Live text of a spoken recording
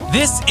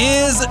This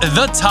is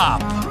The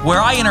Top, where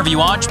I interview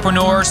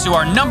entrepreneurs who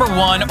are number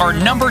one or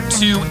number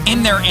two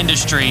in their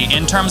industry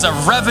in terms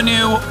of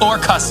revenue or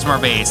customer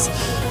base.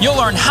 You'll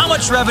learn how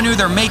much revenue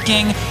they're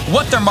making,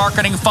 what their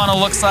marketing funnel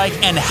looks like,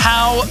 and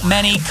how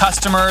many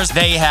customers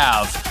they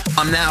have.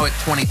 I'm now at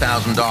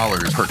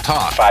 $20,000 per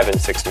top. 5 and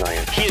 6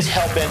 million. He is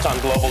hell-bent on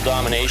global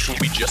domination.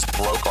 We just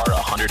broke our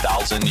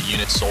 100,000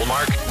 units sold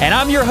mark. And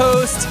I'm your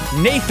host,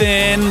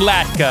 Nathan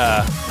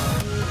Latka.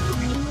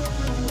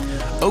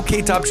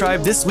 Okay, Top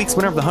Tribe, this week's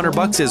winner of the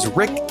 $100 is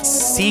Rick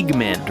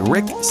Siegmund.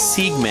 Rick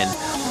Siegmund.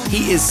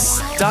 He is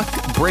stuck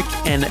brick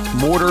and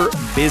mortar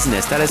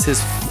business. That is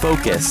his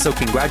focus. So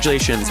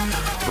congratulations,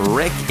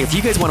 Rick. If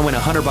you guys want to win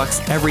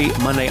 $100 every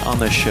Monday on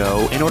the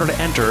show, in order to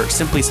enter,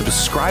 simply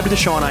subscribe to the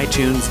show on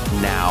iTunes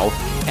now,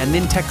 and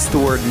then text the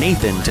word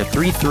Nathan to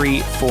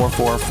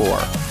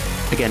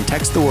 33444. Again,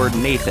 text the word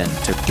Nathan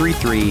to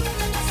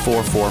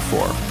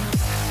 33444.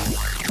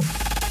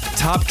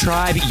 Top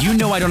Tribe, you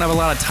know I don't have a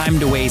lot of time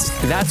to waste.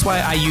 That's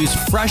why I use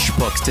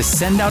FreshBooks to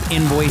send out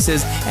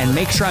invoices and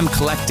make sure I'm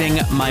collecting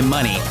my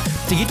money.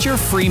 To get your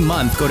free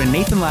month, go to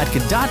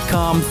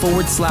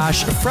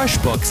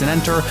nathanlatka.com/FreshBooks and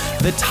enter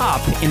The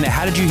Top in the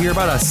How Did You Hear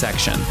About Us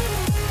section.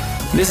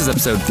 This is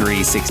episode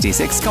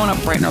 366. Coming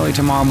up bright and early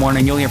tomorrow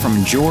morning, you'll hear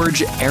from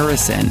George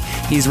Arison.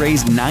 He's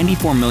raised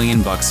 $94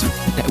 million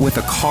with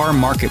a car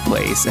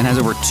marketplace and has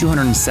over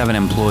 207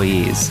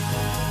 employees.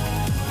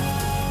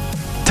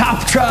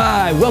 Top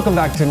Tribe! Welcome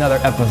back to another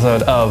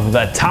episode of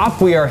The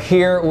Top. We are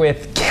here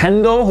with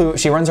Kendall,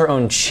 she runs her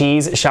own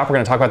cheese shop. We're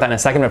going to talk about that in a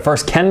second. But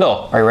first,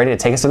 Kendall, are you ready to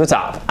take us to the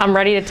top? I'm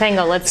ready to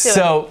tango. Let's do it.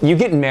 So you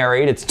get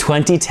married. It's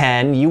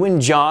 2010. You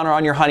and John are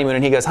on your honeymoon,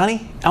 and he goes,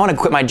 "Honey, I want to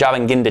quit my job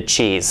and get into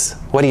cheese."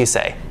 What do you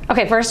say?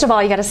 Okay, first of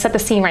all, you got to set the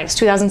scene right. It's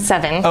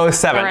 2007. Oh,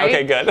 7. Right?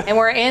 Okay, good. And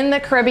we're in the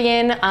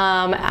Caribbean,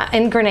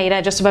 in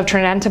Grenada, just above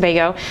Trinidad and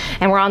Tobago,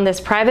 and we're on this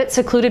private,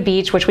 secluded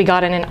beach, which we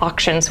got in an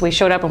auction. So we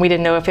showed up, and we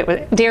didn't know if it was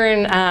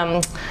during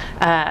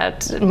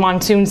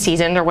monsoon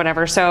season or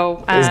whatever.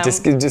 So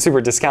is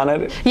super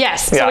discounted?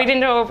 Yes. So we didn't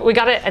know. We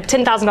got a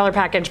 $10,000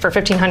 package for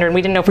 $1,500. And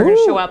we didn't know if we were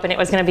going to show up, and it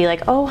was going to be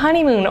like, oh,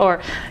 honeymoon,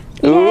 or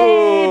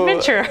yay,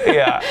 adventure.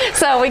 Yeah.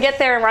 So we get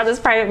there and we're on this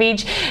private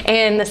beach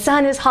and the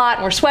sun is hot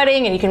and we're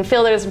sweating and you can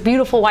feel those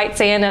beautiful white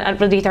sand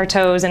underneath our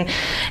toes. And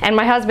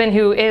my husband,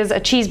 who is a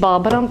cheese ball,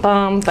 but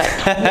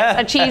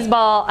a cheese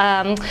ball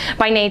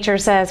by nature,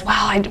 says,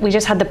 wow, we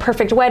just had the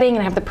perfect wedding and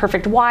I have the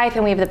perfect wife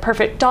and we have the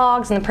perfect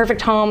dogs and the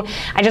perfect home.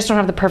 I just don't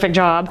have the perfect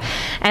job.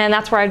 And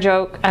that's where I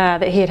joke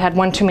that he had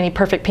one too many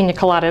perfect pina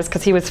coladas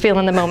because he was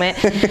feeling the moment.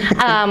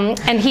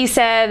 And he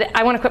said,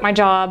 I want to quit my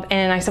job.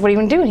 And I said, what are you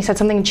going to do? And he said,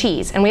 something in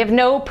cheese. And we have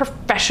no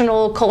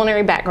professional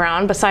culinary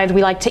background besides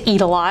we like to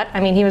eat a lot. I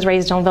mean, he was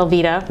raised on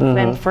Velveeta,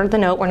 and for the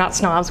note, we're not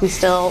snobs. We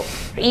still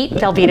eat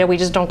Velveeta. We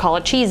just don't call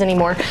it cheese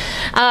anymore.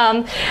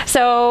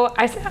 So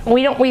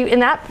we in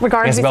that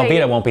regard. Yes,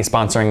 Velveeta won't be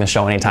sponsoring the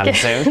show anytime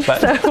soon.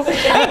 But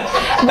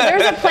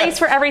there's a place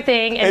for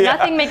everything, and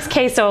nothing makes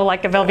queso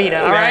like a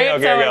Velveeta. All right.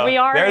 Okay, so we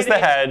are. There's the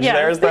hedge. Yeah.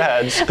 There's the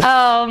hedge.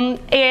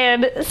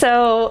 And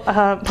so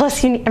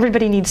plus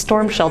everybody needs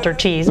storm shelter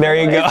cheese. There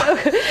you go.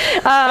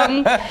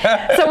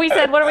 So we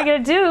said, what are we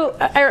going to do?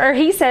 Or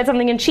he said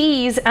something in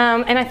cheese,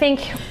 and I think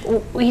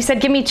he said,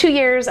 give me 2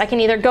 years. I can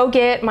either go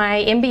get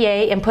my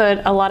MBA and put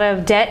a lot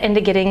of debt into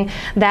getting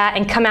that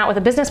and come out with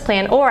a business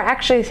plan, or I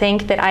actually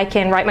think that I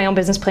can write my own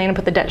business plan and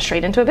put the debt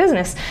straight into a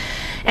business.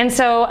 And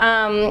so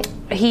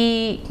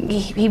he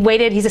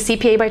waited. He's a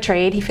CPA by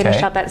trade. He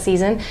finished out that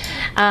season.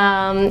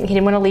 He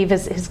didn't want to leave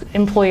his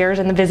employers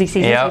in the busy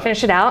season, so he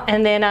finished it out.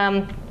 And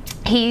then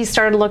he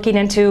started looking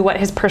into what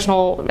his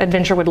personal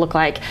adventure would look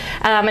like.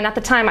 And at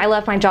the time, I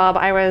left my job.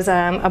 I was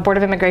a Board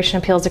of Immigration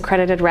Appeals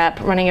accredited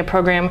rep running a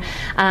program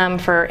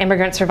for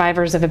immigrant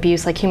survivors of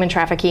abuse like human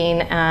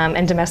trafficking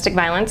and domestic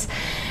violence.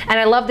 And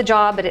I loved the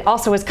job, but it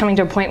also was coming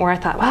to a point where I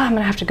thought, well, I'm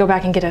gonna have to go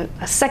back and get a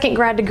second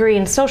grad degree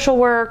in social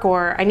work,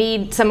 or I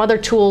need some other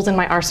tools in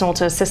my arsenal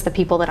to assist the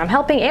people that I'm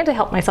helping and to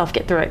help myself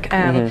get through it.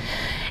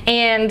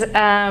 And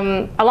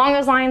along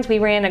those lines, we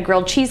ran a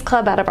grilled cheese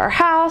club out of our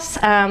house,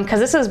 because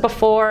this was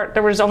before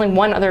there was only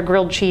one other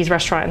grilled cheese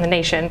restaurant in the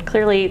nation.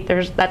 Clearly,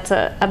 that's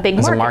a big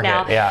market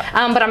now.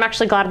 Yeah. But I'm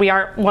actually glad we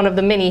aren't one of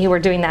the many who are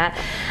doing that.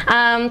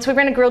 So we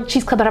ran a grilled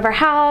cheese club out of our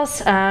house.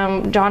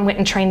 John went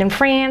and trained in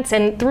France,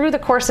 and through the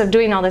course of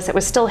doing all this, it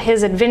was still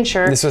his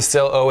adventure. This was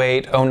still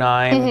 08,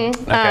 09?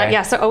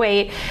 Okay. So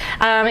 08.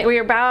 We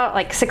were about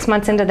like 6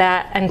 months into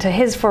that, into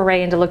his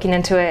foray into looking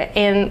into it,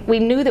 and we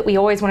knew that we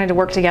always wanted to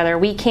work together.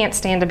 We can't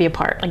stand to be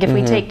apart. Like if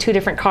we take two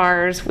different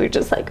cars, we're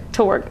just like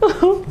to work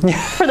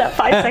for that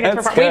 5 seconds.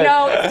 Apart. We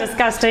know it's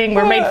disgusting.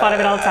 We're made fun of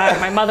it all the time.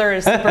 My mother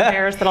is super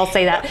embarrassed that I'll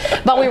say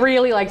that, but we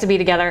really like to be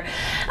together.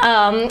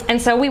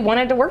 And so we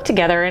wanted to work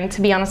together. And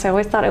to be honest, I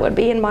always thought it would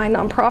be in my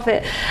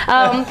nonprofit.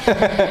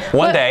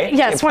 One day.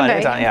 Yes, one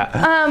day.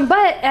 Yeah.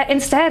 But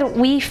instead,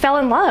 we fell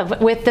in love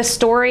with the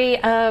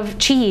story of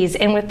cheese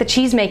and with the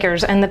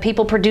cheesemakers and the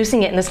people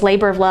producing it and this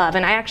labor of love.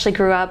 And I actually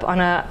grew up on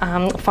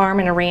a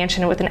farm and a ranch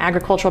and with an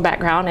agricultural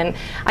background. around, and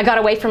I got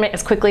away from it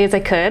as quickly as I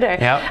could.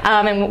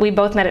 And we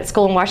both met at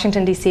school in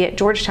Washington, D.C. at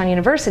Georgetown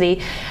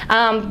University.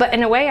 But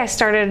in a way, I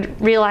started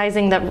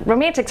realizing that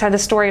romantic side of the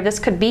story of this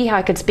could be how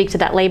I could speak to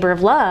that labor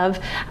of love,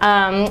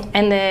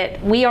 and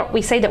that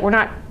we say that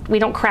we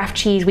don't craft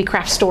cheese, we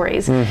craft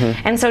stories.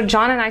 And so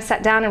John and I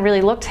sat down and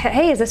really looked,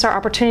 hey, is this our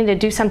opportunity to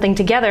do something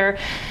together?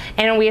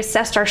 And we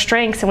assessed our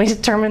strengths, and we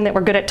determined that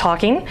we're good at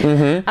talking,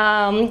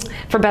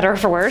 for better or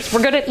for worse.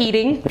 We're good at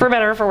eating, for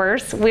better or for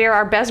worse. We are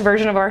our best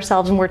version of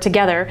ourselves when we're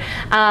together.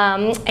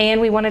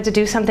 And we wanted to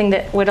do something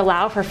that would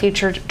allow for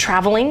future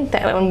traveling,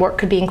 and work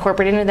could be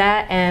incorporated into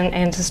that,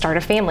 and to start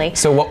a family.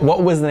 So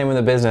what was the name of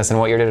the business, and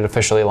what year did it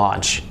officially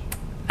launch?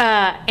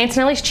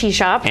 Antonelli's Cheese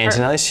Shop.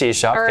 Antonelli's Cheese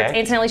Shop, or okay.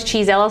 Antonelli's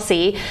Cheese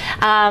LLC.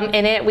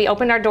 We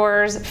opened our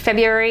doors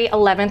February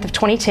 11th of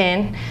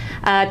 2010.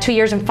 2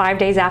 years and 5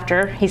 days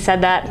after he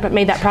said that, but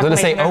made that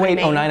proclamation. I was going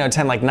to say 08, 09,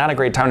 010, like not a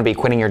great time to be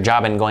quitting your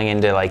job and going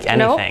into like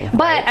anything. Nope.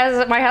 But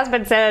as my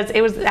husband says, it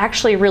was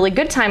actually a really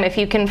good time. If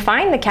you can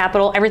find the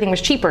capital, everything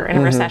was cheaper in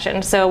a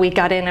recession. So we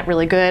got in at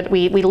really good.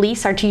 We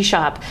leased our tea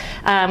shop,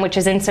 which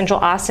is in Central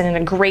Austin in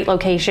a great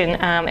location,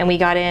 and we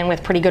got in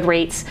with pretty good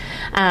rates.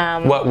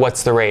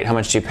 What's the rate? How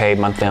much do you pay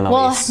monthly on the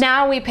lease? Well,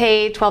 now we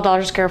pay $12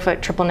 a square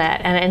foot triple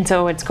net, and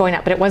so it's going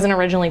up. But it wasn't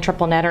originally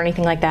triple net or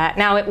anything like that.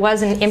 Now it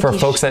was an empty. For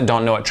folks that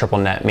don't know what triple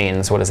net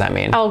means, what does that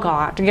mean? Oh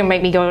God, you're gonna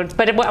make me go.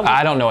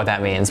 I don't know what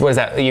that means. What is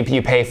that?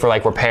 You pay for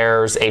like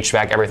repairs,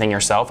 HVAC, everything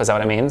yourself? Is that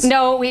what it means?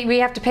 No, we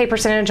have to pay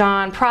percentage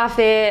on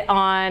profit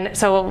on.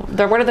 So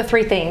what are the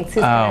three things?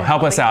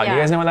 Help us out. Yeah.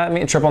 You guys know what that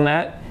means? Triple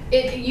net?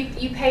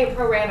 You pay a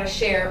pro rata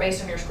share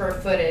based on your square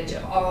footage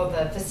of all of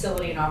the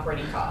facility and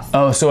operating costs.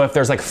 Oh, so if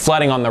there's like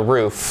flooding on the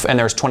roof and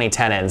there's 20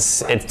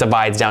 tenants, it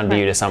divides down to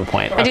you to some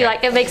point. I do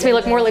it makes me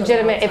look more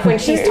legitimate if when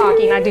she's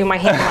talking I do my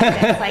hand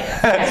like this. Like,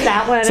 is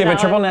that what? See, but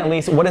triple net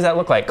lease, what does that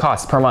look like?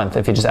 Cost per month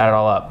if you just add it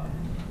all up?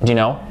 Do you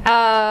know?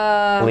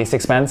 Lease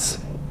expense?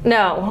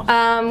 No.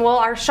 Well,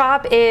 our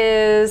shop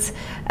is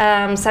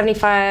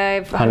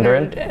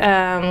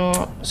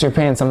 $7,500. So you're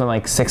paying something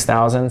like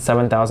 $6,000,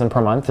 $7,000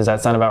 per month. Does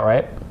that sound about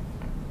right?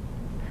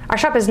 Our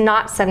shop is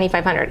not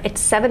 7,500. It's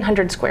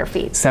 700 square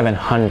feet.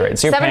 700.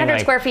 So you're 700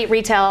 square feet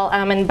retail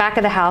in back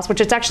of the house, which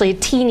is actually a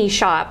teeny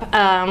shop.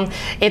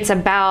 It's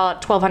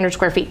about 1,200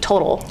 square feet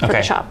total for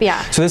the shop.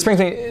 Yeah. So this brings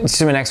me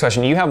to my next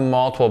question. You have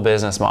multiple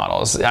business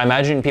models. I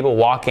imagine people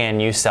walk in,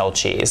 you sell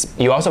cheese.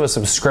 You also have a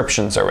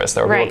subscription service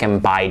where people can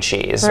buy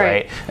cheese,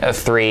 right?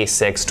 3,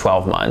 6,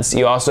 12 months.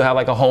 You also have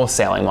like a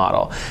wholesaling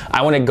model.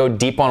 I want to go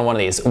deep on one of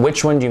these.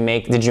 Which one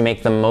did you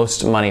make the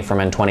most money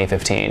from in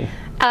 2015?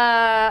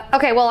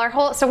 Okay,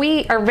 well, so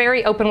we are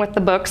very open with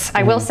the books.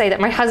 I will say that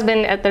my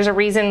husband, there's a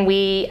reason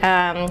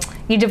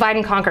you divide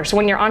and conquer. So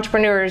when you're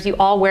entrepreneurs, you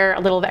all wear a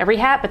little of every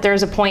hat, but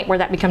there's a point where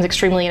that becomes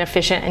extremely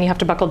inefficient and you have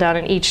to buckle down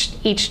and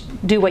each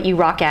do what you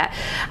rock at.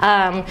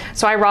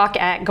 So I rock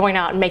at going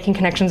out and making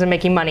connections and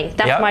making money.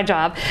 That's my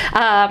job.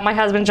 My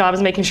husband's job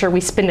is making sure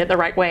we spend it the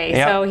right way.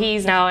 So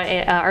he's now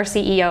our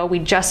CEO. We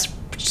just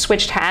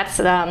switched hats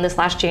this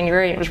last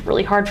January, and it was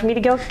really hard for me to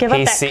give up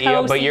that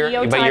CEO, but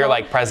you're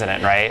like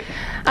president, right?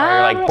 Or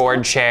you're like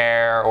board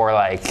chair, or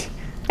like.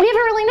 We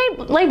haven't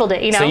really labeled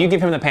it, So you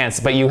give him the pants,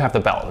 but you have the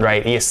belt,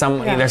 right? There's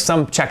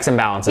some checks and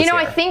balances.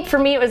 I think for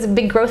me it was a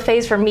big growth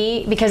phase for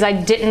me because I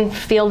didn't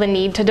feel the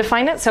need to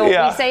define it. So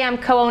we say I'm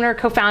co-owner,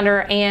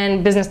 co-founder,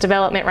 and business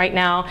development right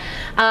now.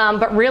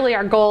 But really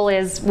our goal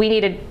is we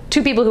needed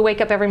 2 people who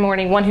wake up every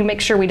morning, one who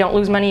makes sure we don't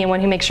lose money and one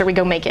who makes sure we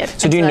go make it.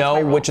 So do you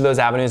know which of those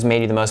avenues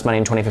made you the most money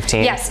in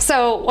 2015? Yes.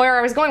 So where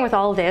I was going with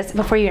all of this,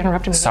 before you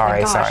interrupted me.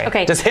 Sorry.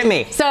 Okay. Just hit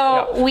me.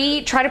 So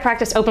we try to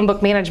practice open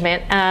book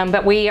management,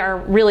 but we are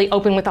really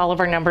open with all of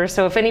our numbers.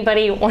 So if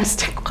anybody wants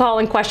to call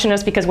and question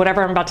us because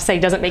whatever I'm about to say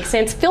doesn't make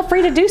sense, feel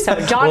free to do so.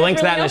 John we'll link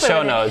to that in the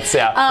show notes.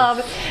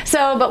 Yeah.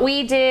 But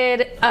we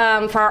did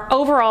for our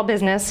overall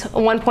business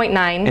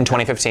 1.9 in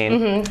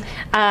 2015.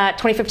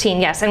 2015,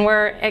 yes, and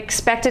we're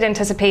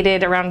anticipated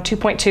around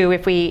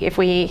 2.2 if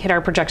we hit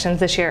our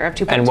projections this year of 2.2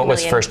 million. And what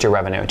was first year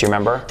revenue? Do you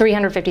remember?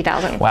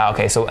 350,000. Wow.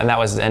 Okay. And that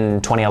was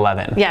in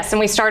 2011. Yes, and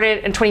we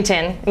started in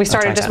 2010. We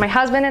started just my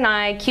husband and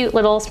I, cute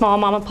little small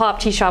mom and pop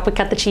cheese shop. We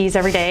cut the cheese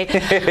every day,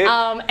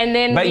 and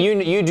then. But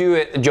you do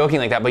it joking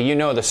like that, but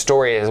the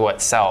story is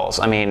what sells.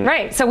 I mean.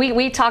 Right. So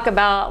we talk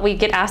about, we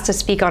get asked to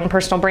speak on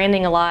personal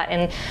branding a lot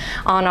and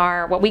on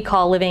our what we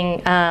call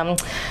living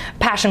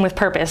passion with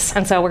purpose.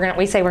 And so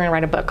we say we're gonna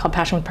write a book called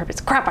Passion with Purpose.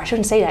 Crap, I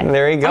shouldn't say that.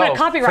 There you go. I'm gonna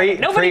copyright it.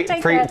 Nobody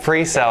take that.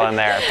 Free sell in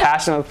there.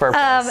 Passion with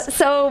Purpose.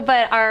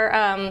 But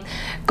our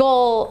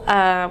goal,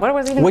 what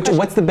was even?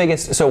 What's the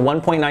biggest? So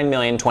 1.9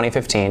 million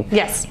 2015.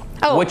 Yes.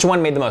 Oh. Which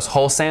one made the most?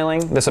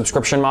 Wholesaling, the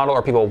subscription model,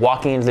 or people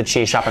walking into the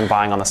cheese shop and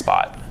buying on the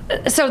spot?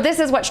 So this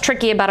is what's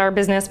tricky about our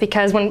business,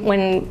 because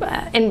when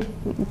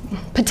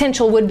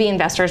potential would-be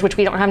investors, which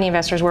we don't have any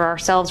investors, we're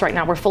ourselves right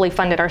now, we're fully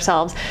funded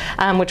ourselves,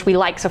 which we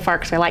like so far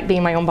because I like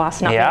being my own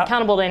boss and not being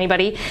accountable to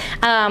anybody.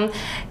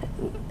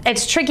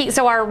 it's tricky.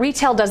 So our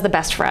retail does the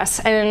best for us,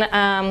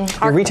 and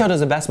Your retail does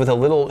the best with a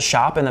little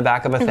shop in the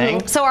back of a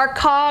thing. So our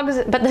COGS,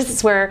 but this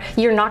is where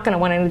you're not going to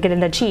want to get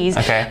into cheese.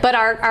 Okay. But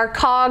our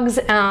COGS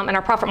and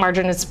our profit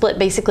margin is split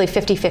basically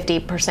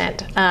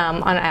 50-50%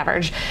 on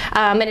average,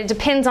 and it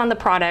depends on the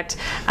product.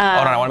 Hold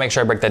on, I want to make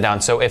sure I break that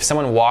down. So if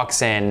someone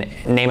walks in,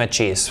 name a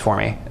cheese for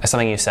me,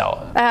 something you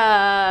sell.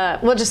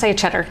 We'll just say a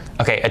cheddar.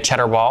 Okay, a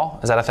cheddar ball,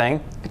 is that a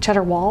thing? A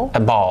cheddar wall? A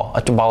ball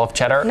of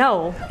cheddar?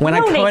 No. When I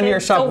No, come into Nathan. your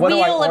shop, what do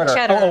I wheel order? of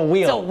cheddar. Oh, a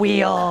wheel. It's a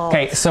wheel.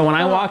 Okay, so when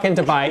I walk in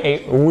to buy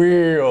a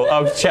wheel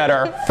of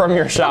cheddar from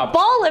your shop,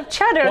 Ball of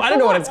cheddar. well, I don't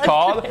know what it's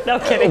called. No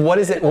kidding. What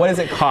does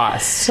it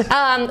cost?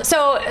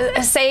 So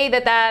say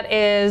that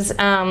is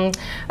a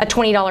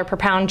 $20 per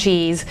pound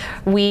cheese.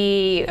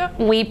 We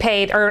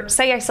paid, or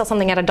say I sell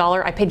something at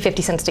 $1, I paid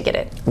 50 cents to get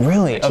it.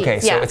 Really? cheese, Okay,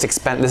 so yeah. it's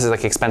this is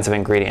like expensive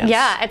ingredients.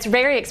 Yeah, it's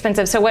very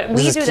expensive. So what we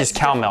This do is just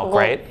cow milk,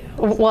 right?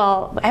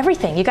 Well,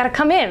 everything. You got to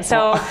come in.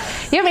 So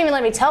you haven't even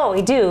let me tell what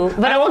we do.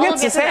 But I will get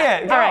to to say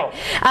that. it. Go. All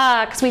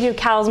right. Because we do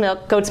cow's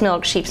milk, goat's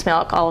milk, sheep's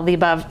milk, all of the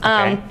above.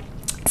 Okay.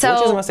 So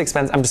which is the most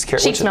expensive? I'm just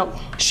curious. sheep's milk.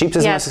 Sheep's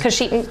is yes, the because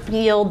sheep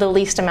yield the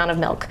least amount of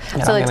milk.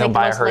 most. So I'm they gonna take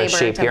buy the most her a labor.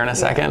 sheep here in a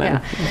second.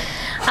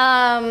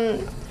 Yeah.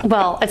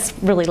 Well, it's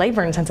really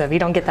labor intensive. You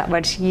don't get that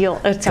much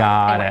yield.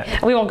 Got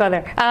it. We won't go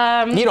there.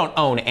 You don't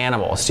own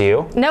animals, do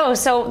you? No,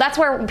 so that's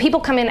where people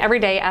come in every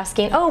day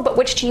asking, oh, but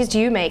which cheese do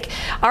you make?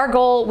 Our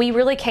goal, we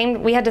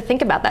had to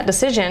think about that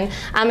decision.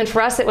 And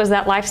for us, it was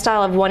that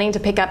lifestyle of wanting to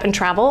pick up and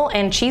travel,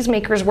 and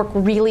cheesemakers work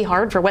really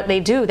hard for what they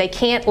do. They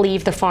can't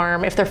leave the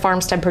farm if they're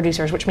farmstead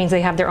producers, which means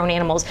they have their own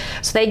animals.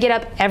 So they get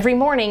up every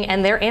morning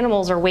and their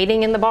animals are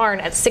waiting in the barn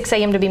at 6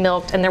 a.m. to be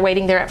milked, and they're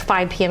waiting there at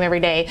 5 p.m. every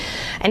day.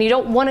 And you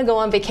don't want to go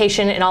on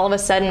vacation and all of a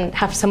sudden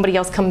have somebody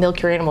else come milk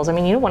your animals. I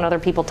mean, you don't want other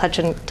people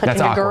touching That's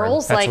the awkward.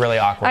 girls. That's really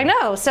awkward. I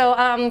know. So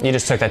You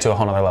just took that to a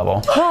whole nother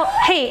level. well,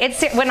 hey,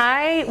 it's when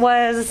I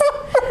was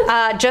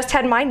just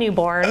had my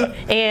newborn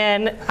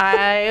and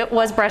I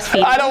was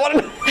breastfeeding. I don't want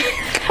to.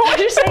 I'm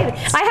just saying,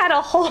 I had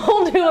a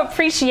whole new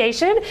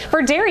appreciation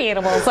for dairy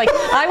animals. Like,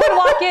 I would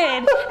walk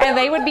in and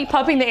they would be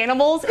pumping the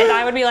animals, and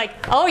I would be like,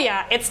 oh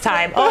yeah, it's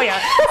time. Oh yeah.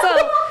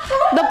 So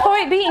the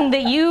point being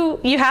that you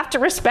have to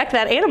respect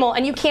that animal,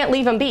 and you can't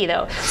leave them be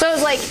though. So it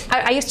was like,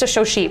 I used to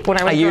show sheep when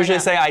I was I growing usually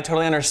up. say I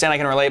totally understand, I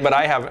can relate, but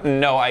I have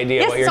no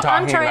idea what you're so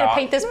talking I'm trying about. to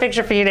paint this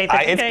picture for you, Nathan.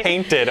 It's okay?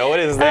 painted. Oh, it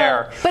is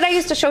there. But I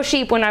used to show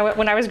sheep when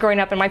I was growing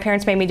up, and my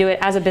parents made me do it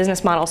as a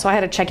business model. So I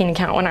had a checking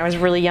account when I was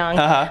really young,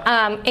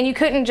 and you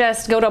couldn't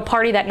just go to a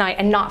party that night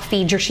and not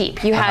feed your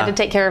sheep. You had to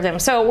take care of them.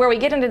 So where we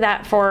get into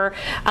that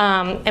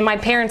and my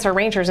parents are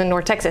ranchers in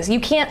North Texas, you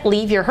can't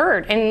leave your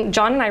herd. And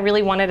John and I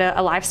really wanted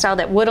a lifestyle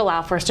that would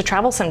allow for us to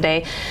travel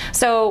someday.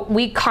 So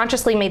we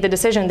consciously made the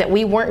decision that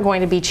we weren't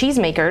going to be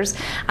cheesemakers.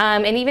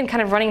 And even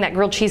kind of running that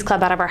grilled cheese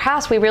club out of our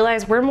house, we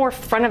realized we're more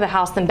front of the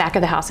house than back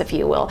of the house, if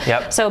you will.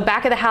 Yep. So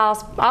back of the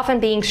house, often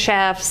being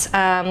chefs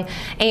and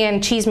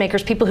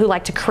cheesemakers, people who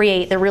like to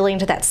create. They're really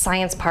into that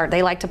science part.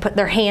 They like to put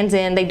their hands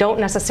in. They don't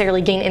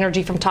necessarily gain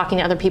energy from talking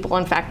to other people.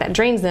 In fact, that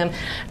drains them.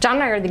 John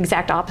and I are the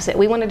exact opposite.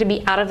 We wanted to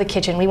be out of the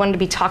kitchen. We wanted to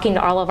be talking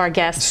to all of our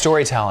guests.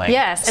 Storytelling.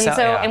 Yes, and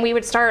and we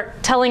would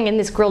start telling in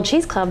this grilled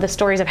cheese club the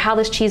stories of how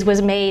this cheese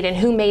was made and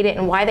who made it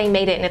and why they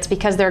made it. And it's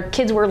because their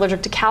kids were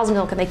allergic to cow's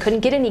milk and they couldn't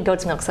get any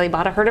goat's milk, so they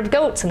bought a herd of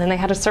goats, and then they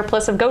had a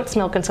surplus of goat's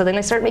milk, and so then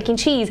they started making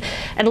cheese.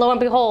 And lo and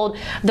behold,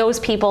 those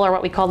people are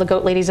what we call the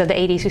goat ladies of the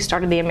 80s, who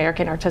started the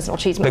American artisanal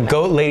cheese movement. The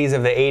goat ladies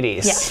of the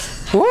 80s.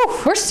 Yes. Woo.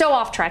 We're so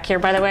off track here,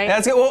 by the way.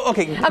 That's good. Well,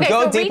 okay.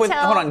 Go so deep with.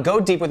 retail- Hold on. Go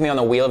deep with me on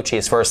the wheel of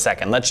cheese for a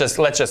second. Let's just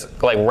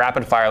like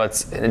rapid fire.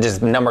 Let's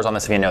just numbers on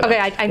this if you know them. Okay,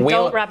 I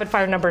don't rapid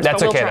fire numbers.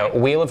 That's but we'll okay try. though.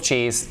 Wheel of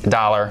cheese,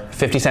 $1.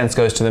 50 cents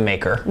goes to the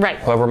maker. Right.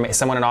 Whoever,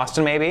 someone in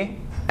Austin maybe.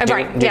 Do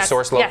right. you Yes.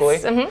 source locally?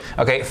 Yes. Mm-hmm.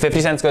 Okay.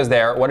 50 cents goes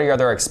there. What are your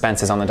other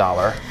expenses on the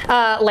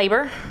 $1?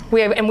 Labor.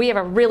 We have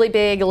a really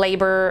big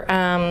labor.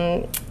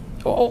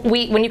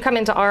 When you come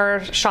into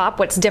our shop,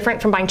 what's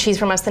different from buying cheese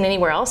from us than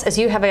anywhere else is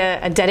you have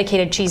a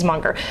dedicated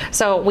cheesemonger.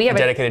 So we have A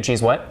dedicated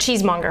cheese what?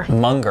 cheesemonger.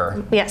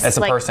 Monger. Yes, That's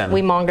a like person.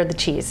 We monger the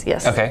cheese.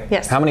 Yes. Okay.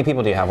 Yes. How many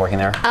people do you have working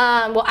there?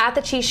 Well, at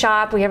the cheese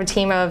shop, we have a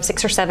team of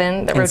 6 or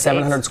 7 that In rotates.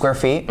 700 square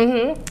feet?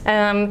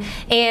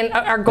 Mm-hmm. And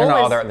our goal They're not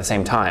is all there at the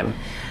same time.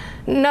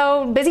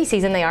 no busy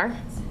season. They are.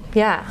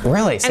 Yeah.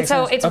 Really? And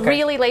so 600 it's okay.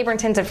 really labor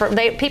intensive.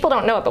 People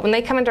don't know it, but when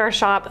they come into our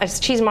shop, a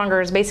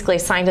cheesemonger is basically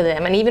assigned to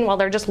them. And even while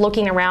they're just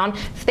looking around,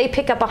 if they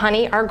pick up a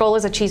honey, our goal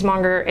as a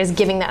cheesemonger is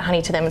giving that honey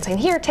to them and saying,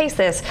 here, taste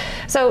this.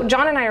 So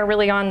John and I are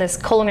really on this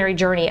culinary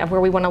journey of where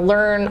we want to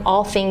learn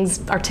all things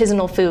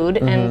artisanal food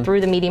and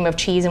through the medium of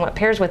cheese and what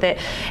pairs with it.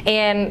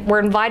 And we're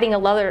inviting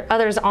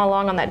others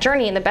along on that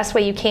journey. And the best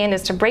way you can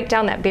is to break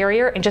down that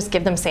barrier and just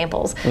give them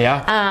samples.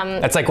 Yeah.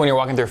 That's like when you're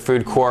walking through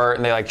food court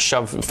and they like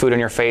shove food in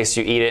your face,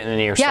 you eat it, and then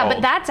you're Yeah,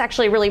 but that's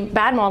actually a really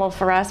bad model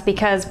for us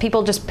because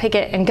people just pick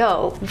it and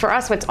go. For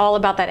us, it's all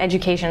about that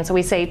education. So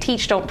we say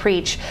teach, don't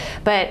preach.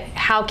 But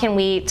how can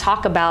we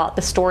talk about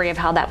the story of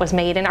how that was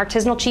made? And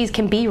artisanal cheese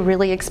can be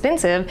really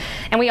expensive.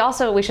 And we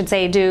also, we should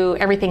say, do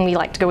everything we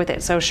like to go with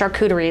it. So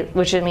charcuterie,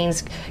 which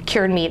means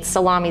cured meats,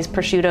 salamis,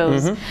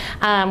 prosciuttos.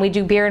 We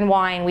do beer and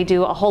wine. We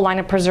do a whole line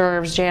of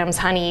preserves, jams,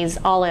 honeys,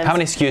 olives. How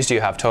many SKUs do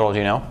you have total? Do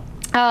you know?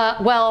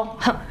 Well,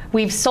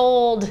 we've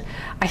sold,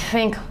 I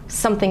think,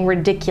 something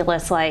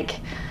ridiculous like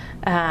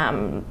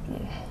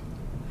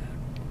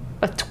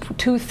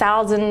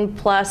 2,000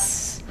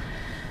 plus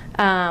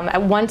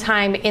at one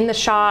time in the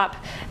shop.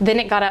 Then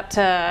it got up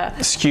to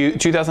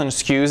 2,000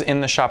 SKUs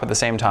in the shop at the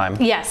same time.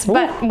 Yes,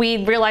 but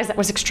we realized that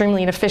was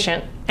extremely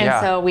inefficient, and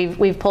so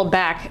we've pulled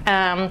back.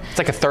 It's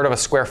like a third of a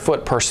square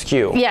foot per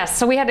SKU. Yes,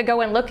 so we had to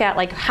go and look at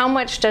like how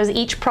much does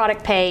each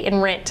product pay in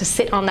rent to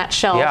sit on that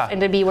shelf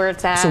and to be where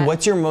it's at. So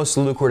what's your most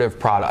lucrative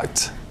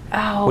product?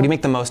 Oh. What do you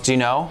make the most? Do you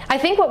know? I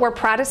think what we're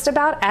proudest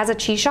about as a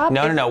cheese shop.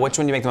 No. Which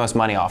one do you make the most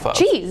money off of?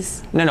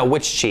 Cheese. No.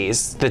 Which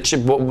cheese?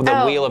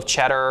 The wheel of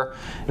cheddar.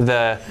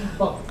 The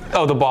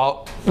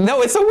ball.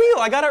 No, it's a wheel.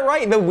 I got it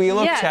right. The wheel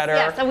of cheddar.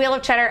 Yes, a wheel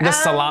of cheddar.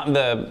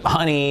 The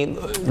honey.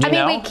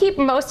 We keep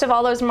most of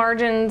all those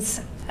margins.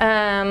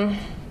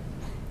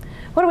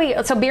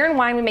 So beer and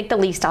wine we make the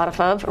least out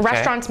of.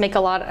 Restaurants make a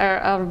lot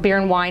of beer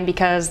and wine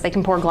because they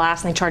can pour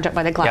glass and they charge up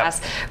by the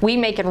glass. Yep. We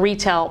make in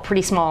retail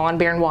pretty small on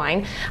beer and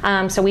wine.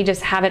 So we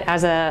just have it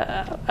as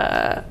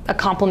a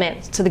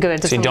complement to the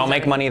goods. So you don't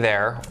make money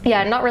there?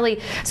 Yeah, not really.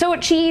 So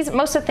at cheese,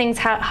 most of things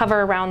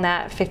hover around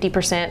that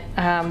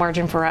 50%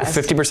 margin for us.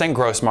 50%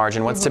 gross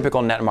margin. What's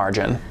typical net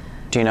margin?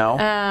 Do you know?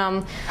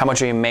 How much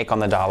do you make on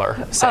the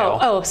dollar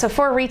sale? So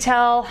for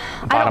retail,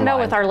 I don't know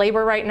with our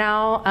labor right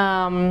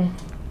now.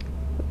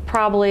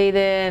 Probably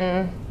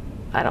then,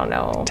 I don't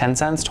know. 10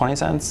 cents, 20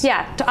 cents?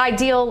 Yeah,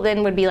 ideal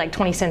then would be like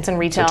 20 cents in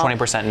retail. So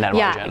 20% net margin.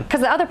 Yeah,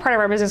 because the other part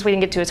of our business we didn't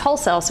get to is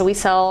wholesale. So we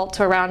sell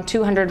to around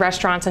 200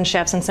 restaurants and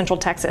chefs in Central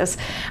Texas.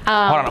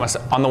 Hold on,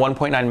 on the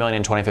 1.9 million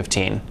in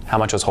 2015, how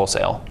much was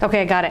wholesale?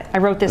 Okay, I got it. I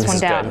wrote this one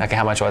down. Good. Okay,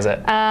 how much was it?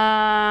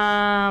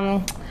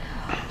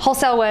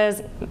 Wholesale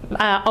was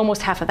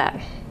almost half of that.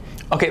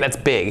 Okay, that's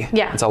big.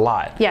 Yeah. It's a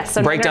lot. Yes.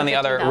 So break down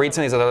read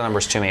some of these other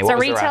numbers to me. What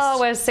was the rest? So retail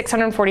was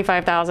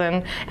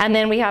 645,000, and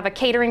then we have a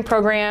catering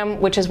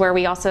program, which is where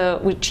we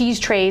cheese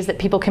trays that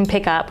people can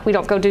pick up. We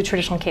don't go do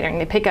traditional catering.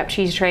 They pick up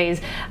cheese trays.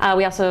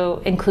 We also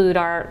include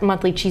our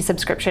monthly cheese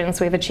subscriptions.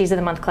 So we have a Cheese of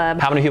the Month club.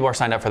 How many people are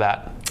signed up for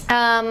that?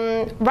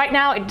 Right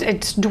now,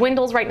 it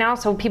dwindles right now,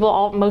 so people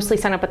all mostly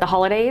sign up at the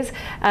holidays,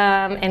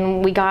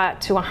 and we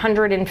got to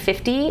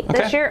 150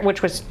 this year,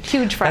 which was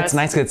huge for us. That's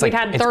nice because we've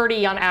had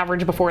 30 on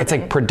average before. It's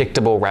like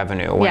predictable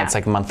revenue when it's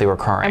like monthly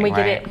recurring, and we right?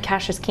 get it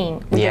cash is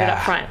king. We get it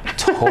up front.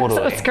 Totally.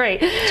 So it's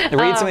great.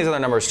 Read some of these other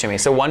numbers to me.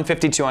 So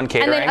 152 on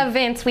catering. And then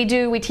events, we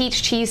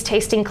teach cheese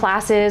tasting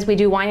classes. We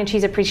do wine and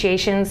cheese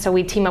appreciation. So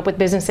we team up with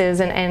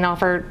businesses and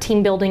offer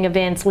team building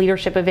events,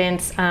 leadership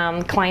events,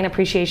 client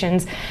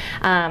appreciations,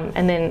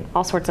 and then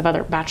all sorts of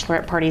other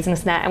bachelorette parties and this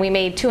and that. And we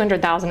made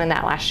 $200,000 in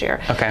that last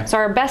year. Okay. So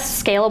our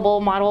best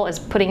scalable model is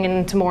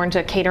putting more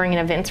into catering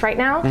and events right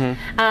now.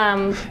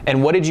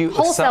 And what did you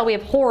wholesale? We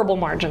have horrible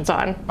margins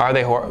on. Are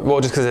they horrible? Well,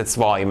 just because it's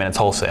volume and it's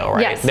wholesale,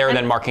 right? Yes. They're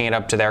then marking it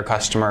up to their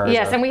customers.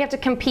 Yes, and we have to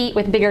compete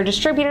with bigger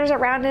distributors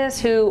around us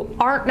who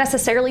aren't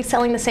necessarily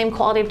selling the same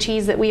quality of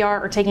cheese that we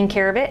are or taking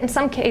care of it. In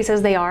some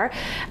cases they are,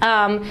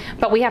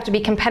 but we have to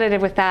be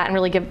competitive with that and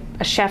really give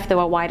a chef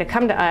a why to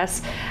come to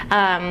us.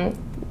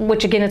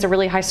 Which again is a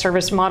really high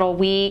service model.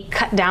 We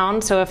cut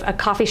down, so if a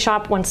coffee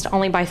shop wants to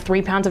only buy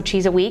 3 pounds of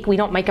cheese a week, we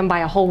don't make them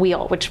buy a whole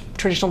wheel, which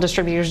traditional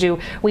distributors do.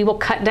 We will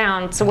cut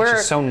down. So Which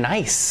is so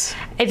nice.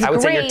 It's I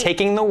would great. say you're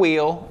taking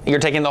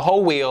the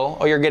whole wheel,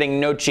 or you're getting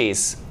no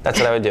cheese. That's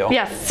what I would do.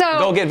 Yes. So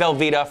go get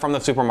Velveeta from the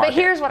supermarket.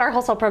 But here's what our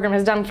wholesale program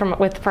has done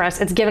for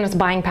us. It's given us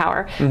buying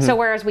power. So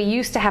whereas we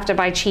used to have to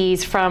buy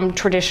cheese from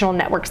traditional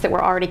networks that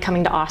were already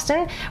coming to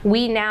Austin,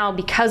 we now,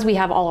 because we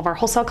have all of our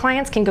wholesale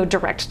clients, can go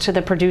direct to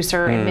the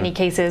producer in many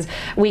cases.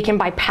 We can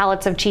buy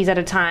pallets of cheese at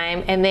a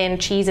time, and then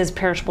cheese is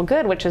perishable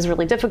good, which is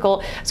really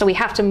difficult. So we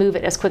have to move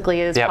it as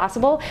quickly as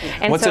possible.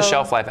 And what's the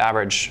shelf life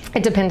average?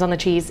 It depends on the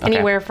cheese. Okay.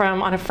 Anywhere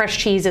from on a fresh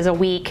cheese is a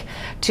week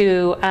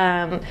to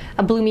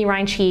a bloomy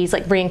rind cheese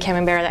like Brie and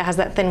Camembert that has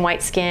that thin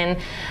white skin,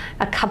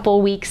 a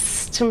couple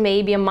weeks to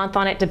maybe a month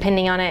on it,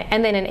 depending on it.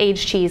 And then an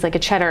aged cheese like a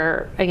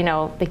cheddar,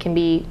 they can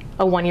be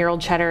a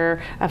 1-year-old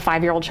cheddar, a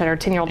 5-year-old cheddar,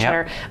 10-year-old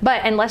cheddar.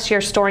 But unless you're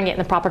storing it in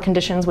the proper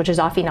conditions, which is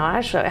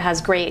affinage, so it has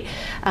great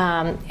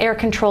air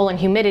control and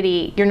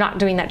humidity, you're not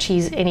doing that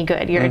cheese any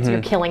good.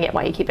 You're killing it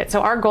while you keep it. So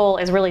our goal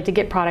is really to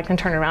get product and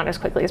turn it around as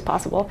quickly as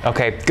possible.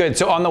 Okay, good.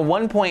 So on the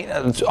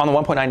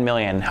 1.9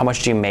 million, how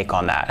much do you make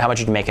on that? How much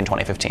did you make in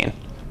 2015?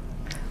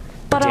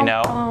 Do you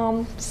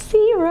know?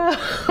 0.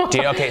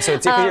 Okay, so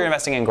it's because you're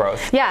investing in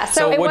growth. Yeah.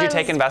 So would you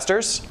take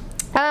investors?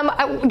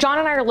 John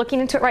and I are looking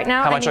into it right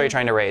now. How much are you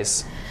trying to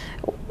raise?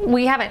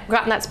 We haven't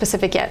gotten that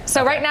specific yet.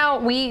 So right now,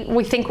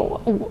 we think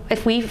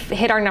if we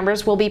hit our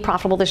numbers, we'll be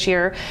profitable this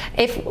year.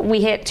 If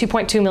we hit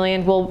 2.2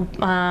 million, we'll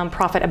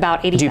profit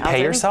about 80,000. Do you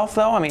pay yourself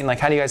though? I mean, like,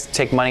 how do you guys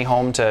take money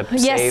home to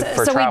save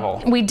for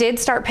travel? We did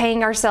start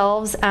paying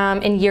ourselves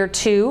in year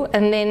 2,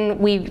 and then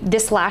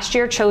this last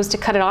year chose to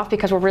cut it off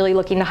because we're really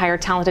looking to hire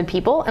talented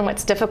people. And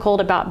what's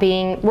difficult about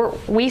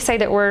we say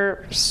that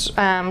we're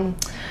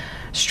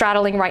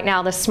straddling right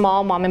now the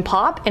small mom and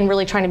pop and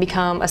really trying to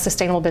become a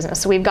sustainable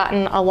business. So we've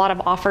gotten a lot of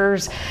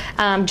offers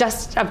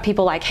just of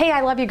people like, hey,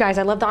 I love you guys.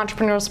 I love the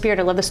entrepreneurial spirit.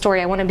 I love the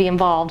story. I want to be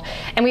involved.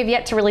 And we've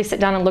yet to really sit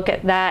down and look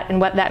at that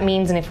and what that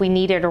means and if we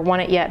need it or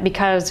want it yet,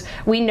 because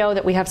we know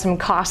that we have some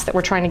costs that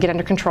we're trying to get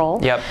under control.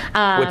 Yep.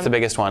 What's the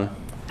biggest one?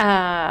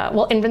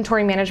 Well,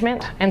 inventory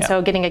management. And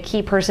so getting a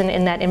key person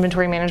in that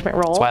inventory management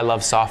role. That's why I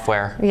love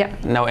software.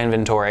 Yep. No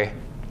inventory.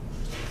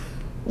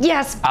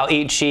 Yes. I'll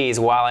eat cheese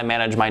while I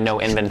manage my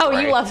no inventory. Oh,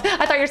 you love.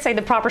 I thought you were saying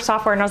the proper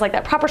software, and I was like,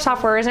 that proper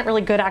software isn't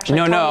really good, actually.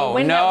 No.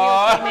 And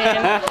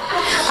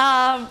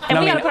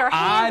we got to put our hands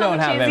I don't on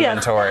the have cheese.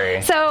 inventory. Yeah.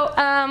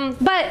 So,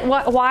 but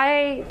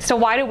why? So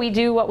why do we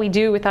do what we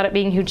do without it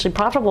being hugely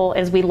profitable?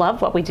 Is we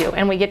love what we do,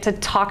 and we get to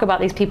talk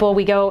about these people.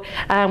 We go.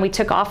 We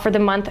took off for the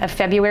month of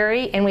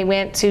February, and we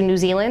went to New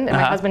Zealand. And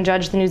my husband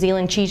judged the New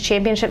Zealand Cheese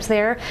Championships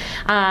there,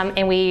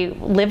 and we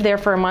lived there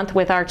for a month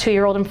with our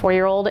 2-year-old and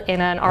 4-year-old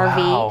in an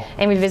RV,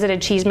 and we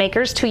visited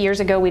cheesemakers. 2 years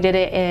ago, we did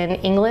it in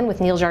England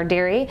with Neal's Yard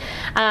Dairy,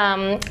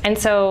 and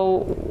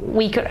so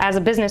we could, as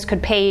a business,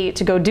 could pay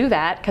to go do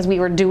that because we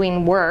were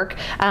doing work.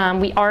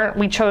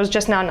 We chose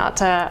just now not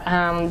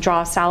to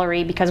draw a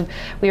salary because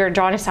we were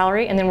drawing a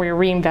salary and then we were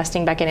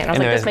reinvesting back in it. And I was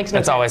like, this makes no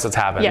sense. That's always what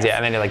happens. Yes. Yeah,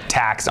 and then you're like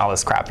taxed, all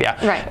this crap.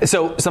 Yeah. Right.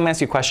 So let me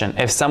ask you a question.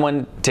 If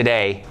someone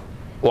today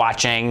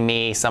watching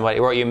me, somebody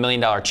wrote you $1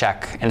 million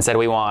check and said,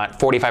 we want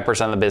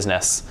 45% of the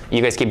business.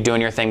 You guys keep doing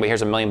your thing, but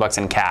here's $1 million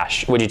in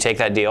cash. Would you take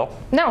that deal?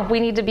 No,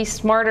 we need to be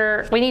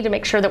smarter. We need to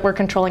make sure that we're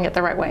controlling it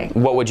the right way.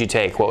 What would you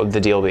take? What would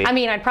the deal be? I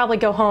mean, I'd probably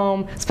go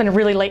home, spend a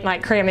really late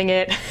night cramming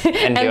it,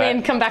 and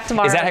then come back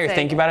tomorrow. Is that how you're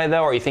thinking about it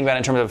though? Or are you thinking about it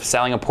in terms of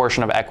selling a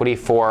portion of equity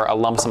for a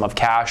lump sum of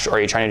cash? Or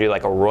are you trying to do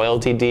like a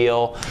royalty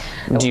deal?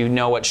 Do you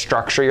know what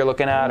structure you're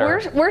looking at?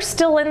 We're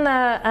still in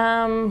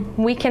the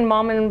we can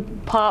mom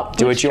and pop.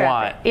 Do what you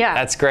want. Yeah.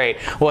 That's great.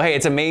 Well, hey,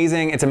 it's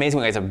amazing. It's amazing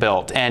what you guys have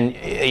built. And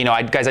you know,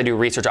 I do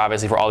research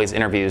obviously for all these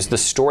interviews. The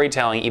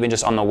storytelling, even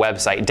just on the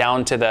website,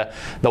 down to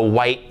the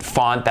white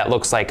font that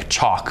looks like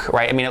chalk,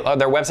 right? I mean,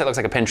 their website looks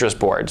like a Pinterest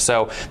board.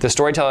 So the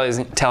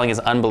storytelling is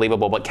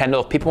unbelievable. But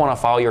Kendall, if people want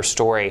to follow your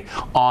story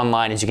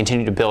online as you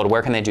continue to build,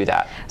 where can they do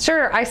that?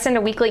 Sure. I send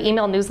a weekly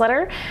email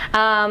newsletter,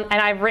 and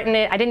I've written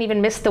it. I didn't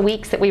even miss the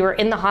weeks that we were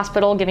in the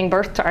hospital giving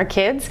birth to our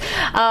kids.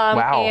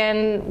 Wow.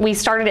 And we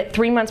started it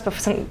 3 months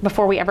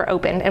before we ever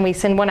opened, and we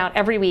send one out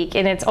every week.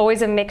 And it's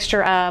always a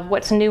mixture of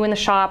what's new in the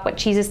shop, what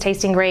cheese is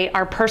tasting great,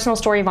 our personal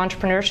story of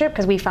entrepreneurship,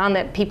 because we found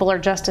that people are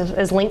just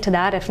as linked to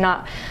that, if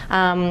not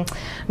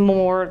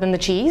more than the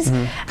cheese.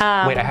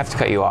 Mm-hmm. Wait, I have to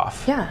cut you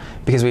off. Yeah.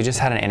 Because we just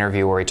had an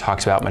interview where we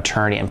talked about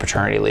maternity and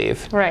paternity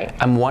leave. Right.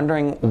 I'm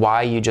wondering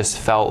why you just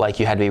felt like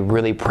you had to be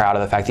really proud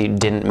of the fact that you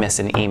didn't miss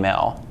an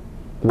email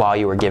while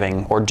you were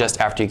giving, or just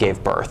after you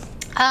gave birth.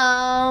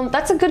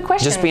 That's a good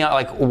question. Just beyond,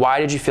 like, why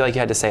did you feel like you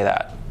had to say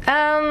that?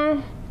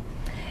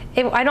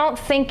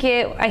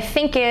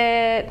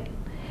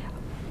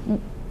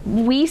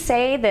 We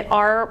say that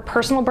our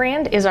personal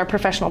brand is our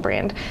professional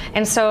brand.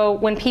 And so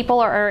when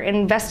people are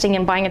investing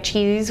in buying a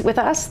cheese with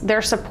us,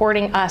 they're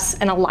supporting us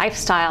in a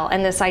lifestyle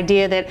and this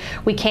idea that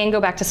we can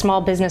go back to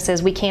small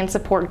businesses, we can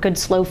support good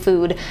slow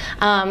food.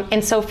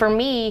 And so for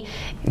me,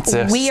 it's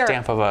a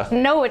stamp of a...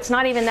 No, it's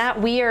not even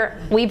that.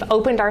 We've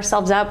opened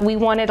ourselves up. We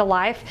wanted a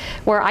life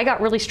where I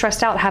got really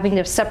stressed out having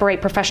to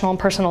separate professional and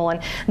personal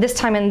and this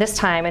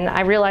time. And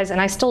I realized, and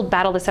I still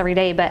battle this every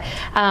day, but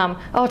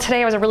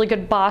today I was a really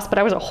good boss, but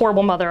I was a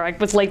horrible mother. I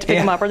was late to pick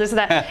them up, or this or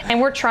that. And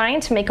we're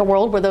trying to make a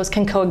world where those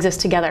can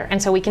coexist together.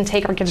 And so we can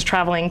take our kids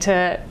traveling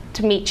to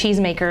meet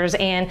cheesemakers,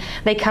 and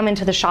they come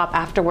into the shop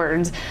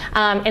afterwards.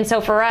 And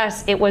so for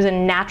us, it was a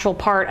natural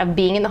part of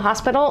being in the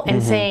hospital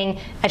and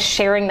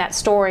sharing that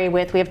story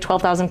with, we have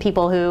 12,000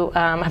 people who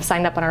have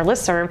signed up on our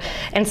listserv.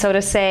 And so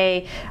to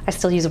say, I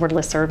still use the word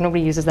listserv,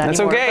 nobody uses that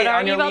anymore. That's okay, but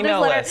on your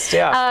email list,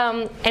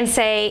 yeah. And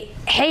say,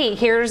 hey,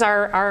 here's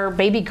our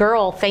baby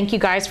girl. Thank you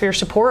guys for your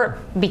support.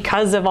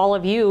 Because of all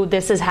of you,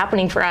 this is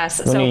happening for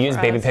us. When you use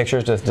baby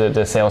pictures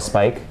to sales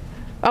spike?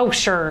 Oh,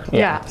 sure.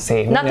 Yeah.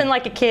 See, nothing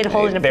like a kid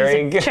holding a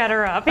piece of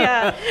cheddar up.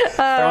 Yeah.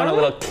 Throwing a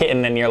little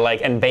kitten and you're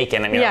like, and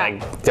bacon and you're like,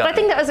 done. But I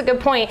think that was a good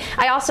point.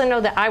 I also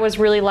know that I was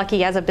really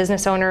lucky as a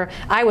business owner.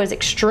 I was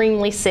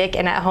extremely sick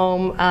and at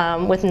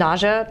home with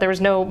nausea. There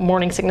was no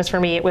morning sickness for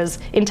me. It was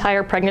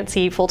entire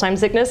pregnancy, full-time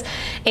sickness.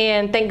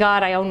 And thank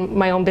God I own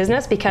my own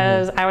business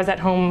because I was at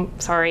home,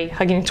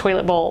 hugging a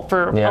toilet bowl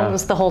for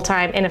almost the whole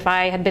time. And if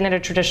I had been at a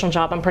traditional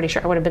job, I'm pretty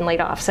sure I would have been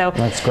laid off. So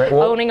that's great.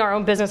 Owning our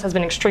own business has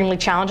been extremely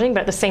challenging, but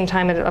at the same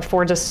time, and it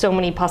affords us so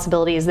many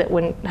possibilities that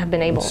wouldn't have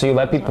been able. So you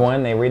let people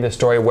in, they read the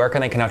story. Where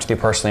can they connect with you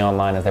personally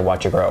online as they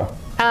watch you grow?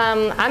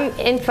 I'm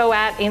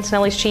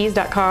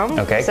info@antonellischeese.com.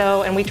 Okay.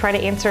 And we try to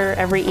answer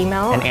every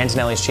email. And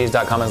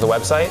Antonelli'sCheese.com is the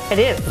website? It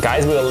is.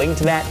 Guys, we will link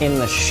to that in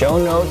the show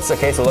notes.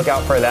 Okay, so look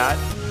out for that.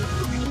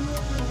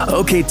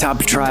 Okay,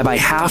 Top Tribe, I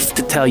have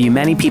to tell you,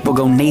 many people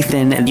go,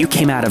 Nathan, and you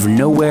came out of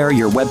nowhere.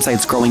 Your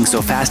website's growing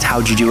so fast.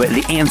 How'd you do it?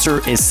 The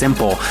answer is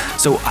simple.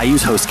 So I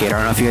use HostGator. I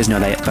don't know if you guys know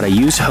that, but I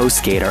use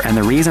HostGator. And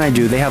the reason I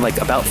do, they have like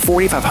about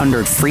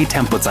 4,500 free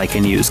templates I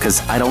can use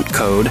because I don't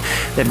code.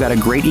 They've got a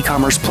great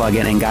e-commerce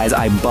plugin. And guys,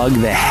 I bug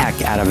the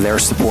heck out of their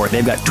support.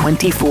 They've got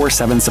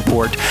 24/7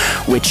 support,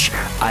 which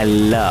I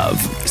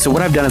love. So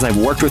what I've done is I've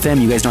worked with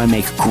them. You guys know I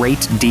make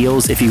great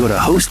deals. If you go to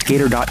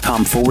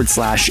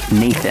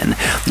HostGator.com/Nathan,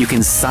 you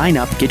can sign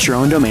up, get your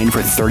own domain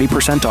for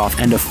 30% off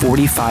and a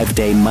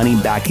 45-day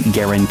money-back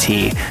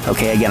guarantee.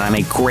 Okay, again, I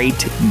make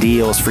great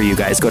deals for you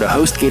guys. Go to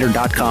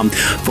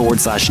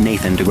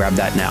HostGator.com/Nathan to grab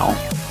that now.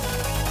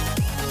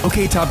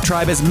 Okay, Top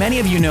Tribe, as many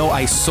of you know,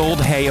 I sold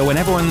Heyo, and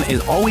everyone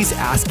is always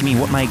asking me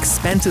what my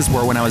expenses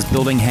were when I was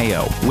building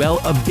Heyo.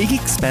 Well, a big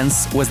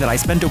expense was that I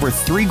spent over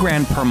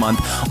 $3,000 per month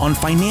on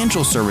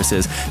financial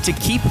services to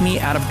keep me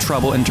out of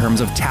trouble in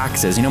terms of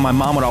taxes. You know, my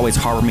mom would always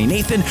harbor me,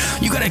 Nathan,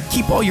 you gotta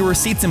keep all your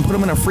receipts and put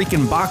them in a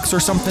freaking box or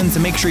something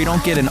to make sure you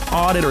don't get an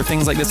audit or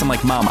things like this. I'm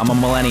like, Mom, I'm a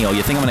millennial.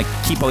 You think I'm gonna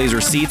keep all these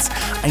receipts?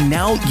 I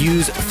now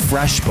use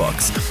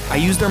FreshBooks. I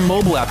use their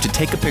mobile app to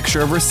take a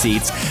picture of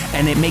receipts,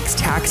 and it makes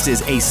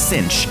taxes a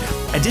cinch.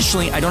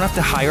 Additionally, I don't have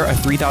to hire a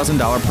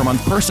 $3,000 per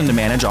month person to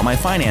manage all my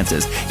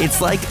finances.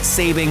 It's like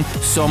saving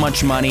so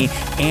much money,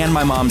 and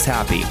my mom's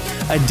happy.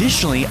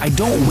 Additionally, I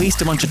don't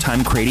waste a bunch of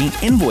time creating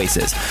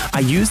invoices.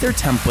 I use their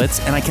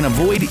templates, and I can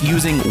avoid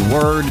using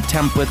Word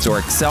templates or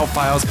Excel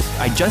files.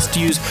 I just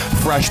use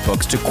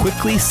FreshBooks to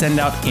quickly send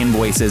out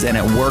invoices, and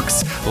it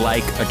works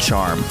like a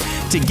charm.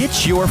 To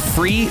get your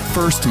free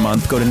first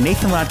month, go to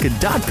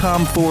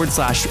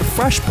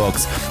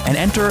nathanlatka.com/FreshBooks and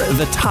enter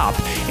the top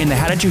in the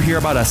How Did You Hear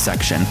About Us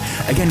section.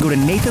 Again, go to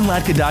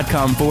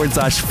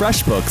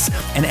nathanlatka.com/FreshBooks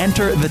and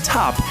enter the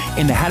top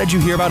in the How Did You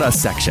Hear About Us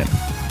section.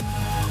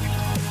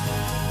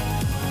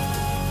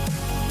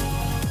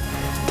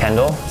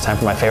 Kendall, it's time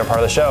for my favorite part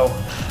of the show. Do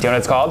you know what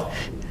it's called?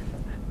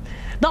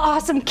 The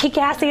awesome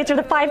kick-ass answer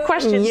the 5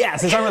 questions.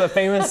 Yes, it's time for the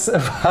famous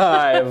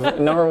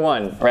 5. Number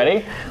 1,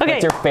 ready? Okay.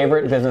 What's your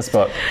favorite business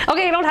book?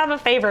 Okay, I don't have a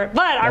favorite,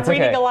 but I'm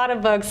reading a lot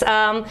of books.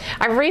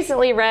 I've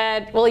recently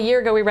read, a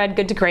year ago we read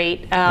Good to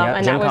Great,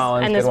 and Jim that was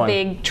Collins, this good one.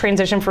 big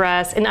transition for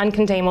us, and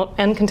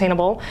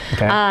Uncontainable,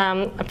 Okay.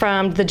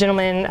 from the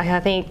gentleman, I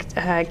think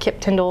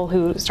Kip Tyndall,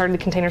 who started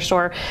the Container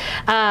Store.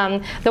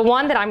 The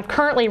one that I'm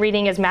currently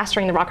reading is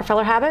Mastering the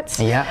Rockefeller Habits.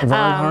 Yeah,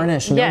 Ron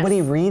Harnish. Yes.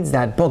 Nobody reads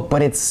that book,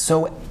 but it's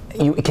so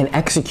you can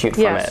execute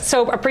from it.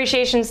 So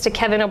appreciations to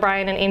Kevin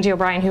O'Brien and Angie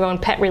O'Brien, who own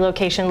Pet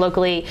Relocation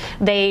locally.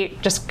 They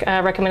just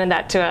recommended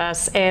that to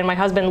us, and my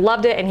husband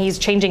loved it, and he's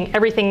changing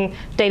everything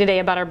day to day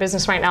about our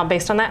business right now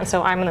based on that, and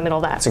so I'm in the middle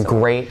of that. It's a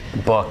great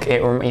book.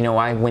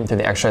 I went through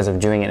the exercise of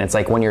doing it, and it's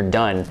like when you're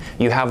done,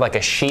 you have like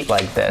a sheet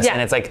like this, and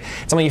it's like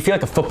something you feel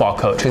like a football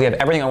coach because you have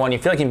everything on one. You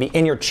feel like you can be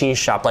in your cheese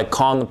shop, like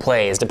calling the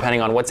plays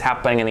depending on what's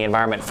happening in the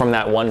environment from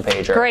that one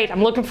pager. Great,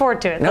 I'm looking forward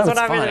to it. No, That's it's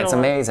what fun. It's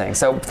amazing.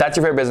 So that's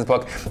your favorite business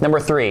book. Number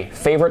 3,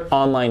 favorite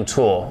online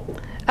tool.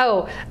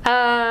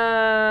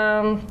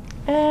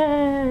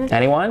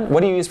 Anyone?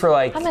 What do you use for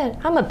like?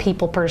 I'm a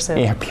people person.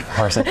 Yeah, people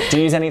person. Do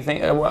you use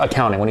anything?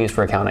 Accounting. What do you use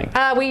for accounting?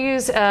 We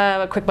use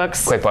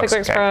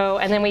QuickBooks okay. Pro,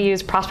 and then we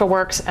use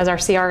ProsperWorks as our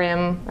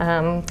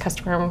CRM,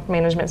 customer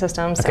management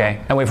system. So. Okay.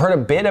 And we've heard a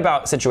bit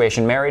about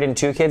situation. Married and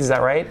 2 kids. Is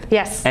that right?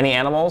 Yes. Any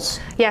animals?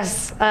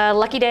 Yes.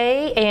 Lucky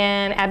Day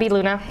and Abby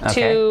Luna,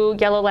 2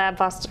 yellow lab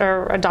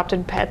foster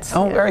adopted pets.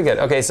 Oh, very good.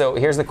 Okay, so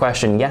here's the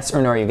question: yes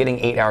or no? Are you getting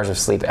 8 hours of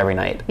sleep every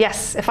night?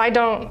 Yes. If I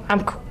don't,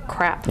 I'm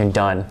crap. You're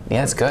done.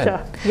 Yeah, that's good.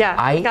 Yeah.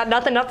 I got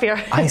nothing up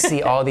here. I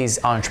see all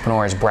these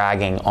entrepreneurs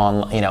bragging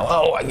on,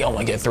 I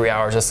only get 3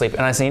 hours of sleep,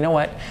 and I say, you know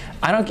what?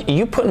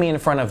 You put me in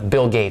front of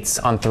Bill Gates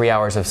on 3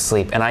 hours of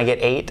sleep and I get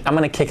 8, I'm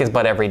gonna kick his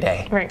butt every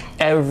day. Right.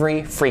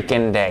 Every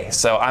freaking day.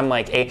 So I'm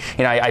like,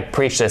 I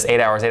preach this 8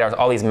 hours.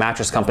 All these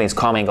mattress companies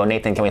call me and go,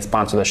 Nathan, can we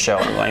sponsor the show?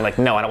 I'm going like,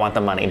 no, I don't want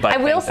the money. But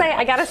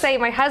I gotta say,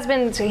 my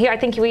husband, I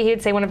think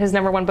he'd say one of his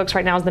number 1 books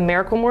right now is The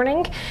Miracle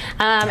Morning.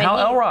 Hal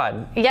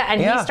Elrod. Yeah,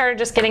 and he started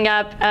just getting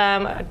up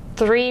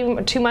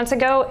 2 months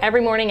ago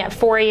every morning at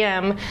 4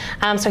 a.m.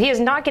 So he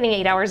is not getting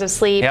 8 hours of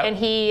sleep, and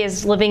he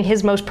is living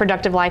his most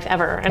productive life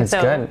ever. And it's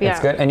good. It's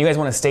good. And you guys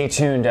want to stay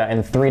tuned.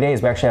 In 3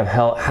 days, we actually have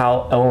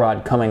Hal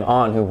Elrod coming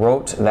on, who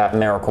wrote that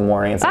Miracle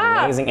Morning. It's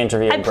an amazing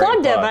interview. I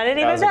plugged him. I didn't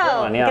even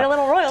know. Get a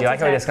little royalty. Do you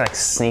like how we just like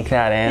sneak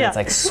that in? Yeah. It's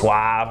like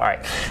suave. All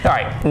right.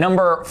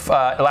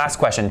 Last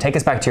question. Take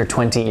us back to your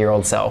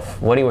 20-year-old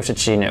self. What do you wish that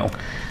she knew?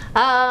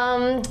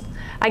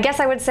 I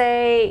guess I would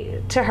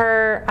say to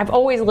her, I've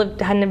always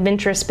had an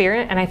adventurous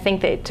spirit, and I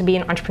think that to be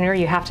an entrepreneur,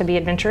 you have to be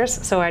adventurous.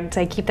 So I'd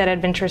say keep that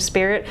adventurous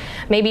spirit.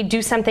 Maybe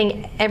do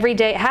something every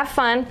day. Have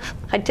fun.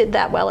 I did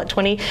that well at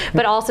 20,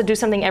 but also do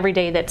something every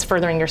day that's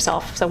furthering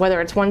yourself. So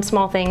whether it's one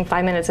small thing,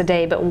 5 minutes a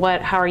day,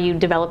 but how are you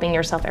developing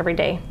yourself every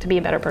day to be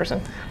a better person?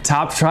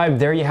 Top Tribe,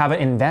 there you have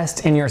it.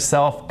 Invest in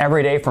yourself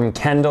every day from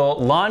Kendall.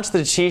 Launched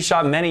the Cheese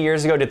Shop many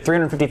years ago, did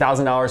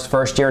 $350,000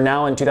 first year.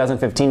 Now in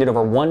 2015, did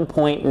over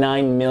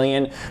 $1.9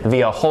 million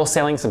via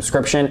wholesaling,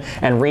 subscription,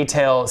 and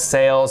retail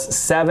sales.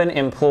 7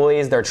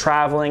 employees. They're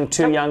traveling.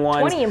 2 young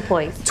ones. 20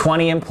 employees.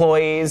 20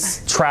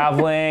 employees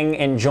traveling,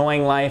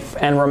 enjoying life.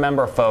 And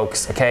remember,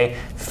 folks, okay,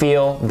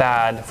 feel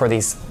bad for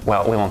these.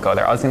 Well, we won't go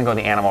there. I was going to go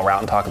the animal route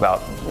and talk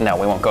about. No,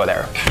 we won't go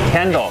there.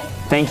 Kendall,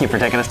 thank you for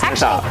taking us to the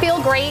top. Actually,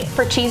 feel great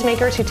for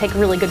cheesemakers who take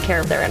really good care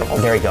of their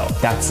animals. There you go.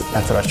 That's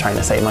what I was trying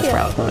to say. Much more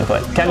eloquently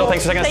put. Kendall,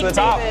 thanks for taking us to the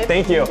top. David.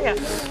 Thank you. Yeah.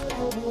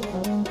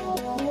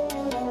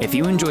 If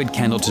you enjoyed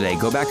Kendall today,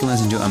 go back and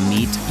listen to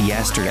Amit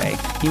yesterday.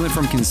 He went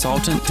from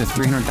consultant to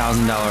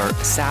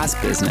 $300,000 SaaS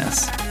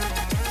business.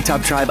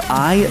 Top Tribe,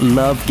 I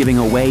love giving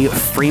away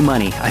free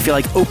money. I feel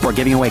like Oprah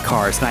giving away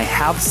cars, and I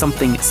have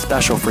something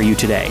special for you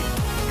today.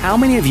 How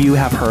many of you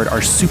have heard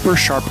our super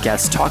sharp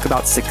guests talk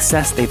about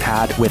success they've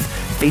had with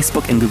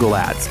Facebook and Google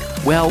Ads?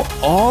 Well,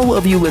 all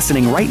of you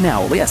listening right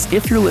now, yes,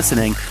 if you're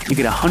listening, you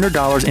get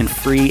 $100 in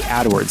free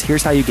AdWords.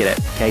 Here's how you get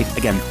it, okay?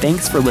 Again,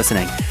 thanks for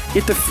listening.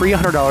 Get the free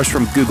 $100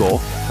 from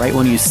Google, right,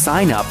 when you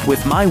sign up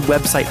with my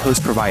website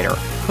host provider,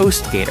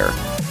 HostGator.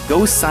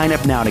 Go sign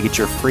up now to get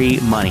your free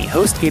money.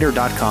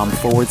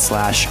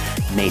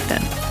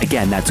 HostGator.com/Nathan.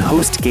 Again, that's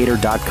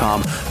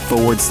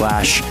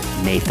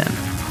HostGator.com/Nathan.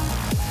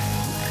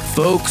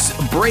 Folks,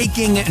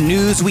 breaking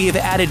news. We have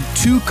added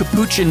 2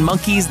 capuchin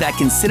monkeys that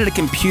can sit at a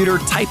computer,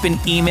 type an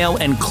email,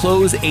 and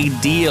close a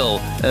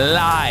deal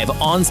live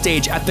on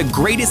stage at the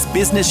greatest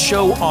business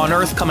show on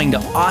earth, coming to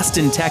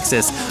Austin,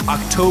 Texas,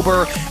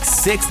 October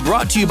 6th.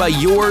 Brought to you by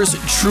yours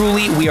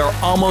truly. We are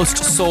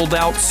almost sold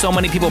out. So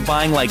many people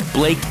buying, like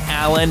Blake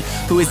Allen,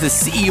 who is the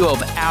CEO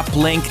of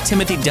AppLink,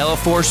 Timothy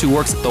Delaforce, who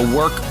works at the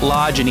Work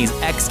Lodge, and he's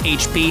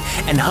ex-HP,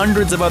 and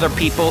hundreds of other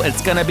people.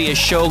 It's going to be a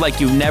show like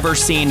you've never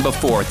seen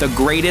before. The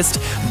greatest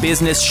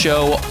business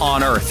show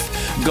on earth.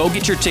 Go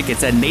get your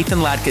tickets at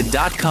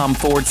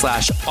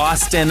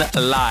nathanlatka.com/Austin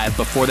Live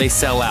before they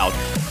sell out.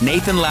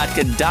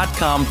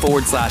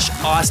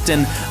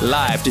 nathanlatka.com/Austin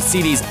Live to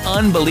see these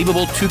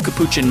unbelievable 2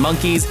 capuchin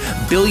monkeys,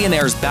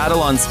 billionaires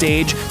battle on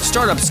stage,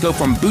 startups go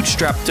from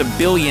bootstrap to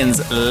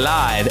billions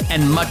live,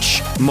 and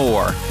much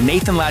more.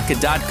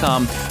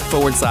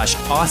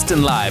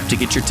 nathanlatka.com/Austin Live to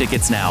get your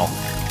tickets now.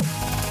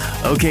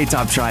 Okay,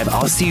 Top Tribe,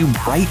 I'll see you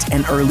bright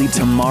and early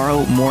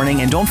tomorrow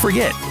morning. And don't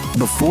forget,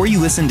 before you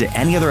listen to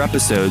any other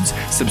episodes,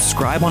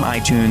 subscribe on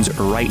iTunes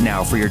right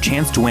now for your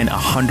chance to win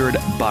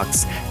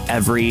 $100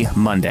 every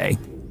Monday.